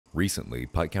Recently,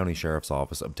 Pike County Sheriff's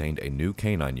Office obtained a new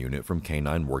K-9 unit from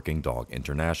K-9 Working Dog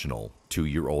International.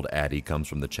 2-year-old Addie comes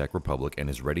from the Czech Republic and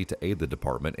is ready to aid the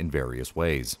department in various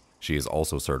ways. She is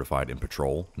also certified in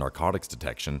patrol, narcotics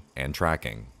detection, and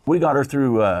tracking. We got her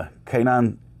through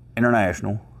K-9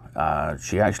 International.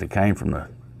 She actually came from the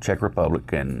Czech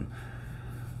Republic, and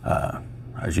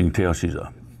as you can tell, she's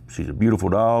a beautiful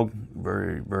dog,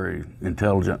 very, very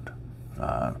intelligent.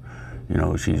 You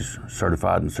know, she's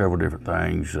certified in several different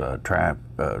things,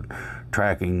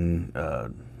 tracking,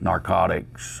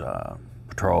 narcotics,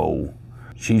 patrol.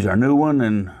 She's our new one,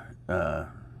 and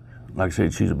like I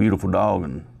said, she's a beautiful dog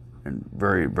and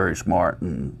very, very smart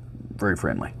and very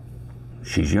friendly.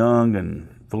 She's young and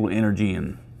full of energy,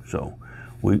 and so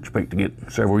we expect to get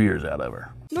several years out of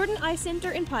her. Norton Eye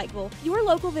Center in Pikeville, your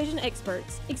local vision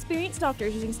experts. Experienced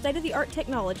doctors using state-of-the-art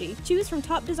technology. Choose from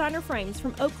top designer frames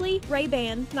from Oakley,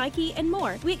 Ray-Ban, Nike, and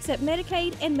more. We accept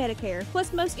Medicaid and Medicare,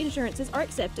 plus most insurances are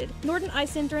accepted. Norton Eye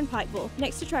Center in Pikeville,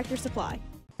 next to Tractor Supply.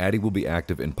 Addie will be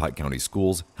active in Pike County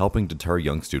schools, helping deter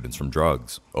young students from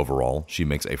drugs. Overall, she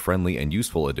makes a friendly and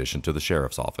useful addition to the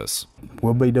Sheriff's Office.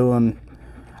 We'll be doing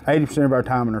 80% of our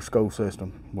time in our school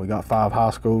system. We got 5 high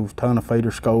schools, ton of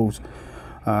feeder schools.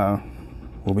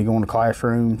 We'll be going to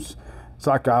classrooms. It's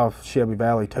like off Shelby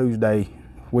Valley Tuesday.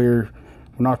 We're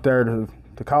not there to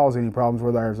cause any problems.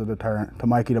 We're there as a deterrent, to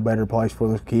make it a better place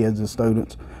for the kids, the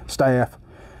students, staff,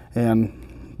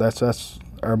 and that's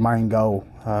our main goal.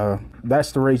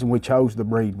 That's the reason we chose the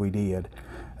breed we did,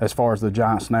 as far as the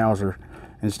giant schnauzer,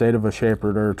 instead of a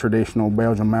shepherd or a traditional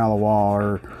Belgian Malinois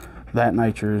or that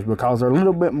nature, is because they're a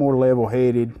little bit more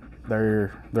level-headed.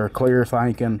 They're clear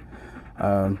thinking.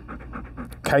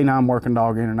 K-9 Working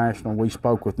Dog International, we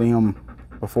spoke with them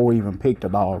before we even picked a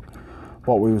dog,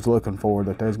 what we was looking for,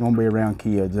 that there's going to be around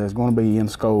kids, there's going to be in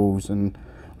schools, and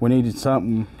we needed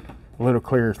something a little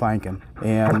clearer thinking.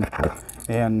 And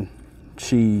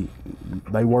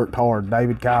they worked hard.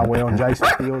 David Caldwell and Jason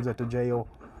Fields at the jail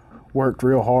worked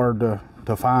real hard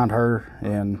to find her,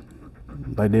 and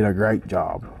they did a great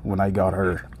job when they got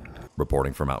her.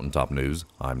 Reporting for Mountaintop News,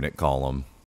 I'm Nick Collum.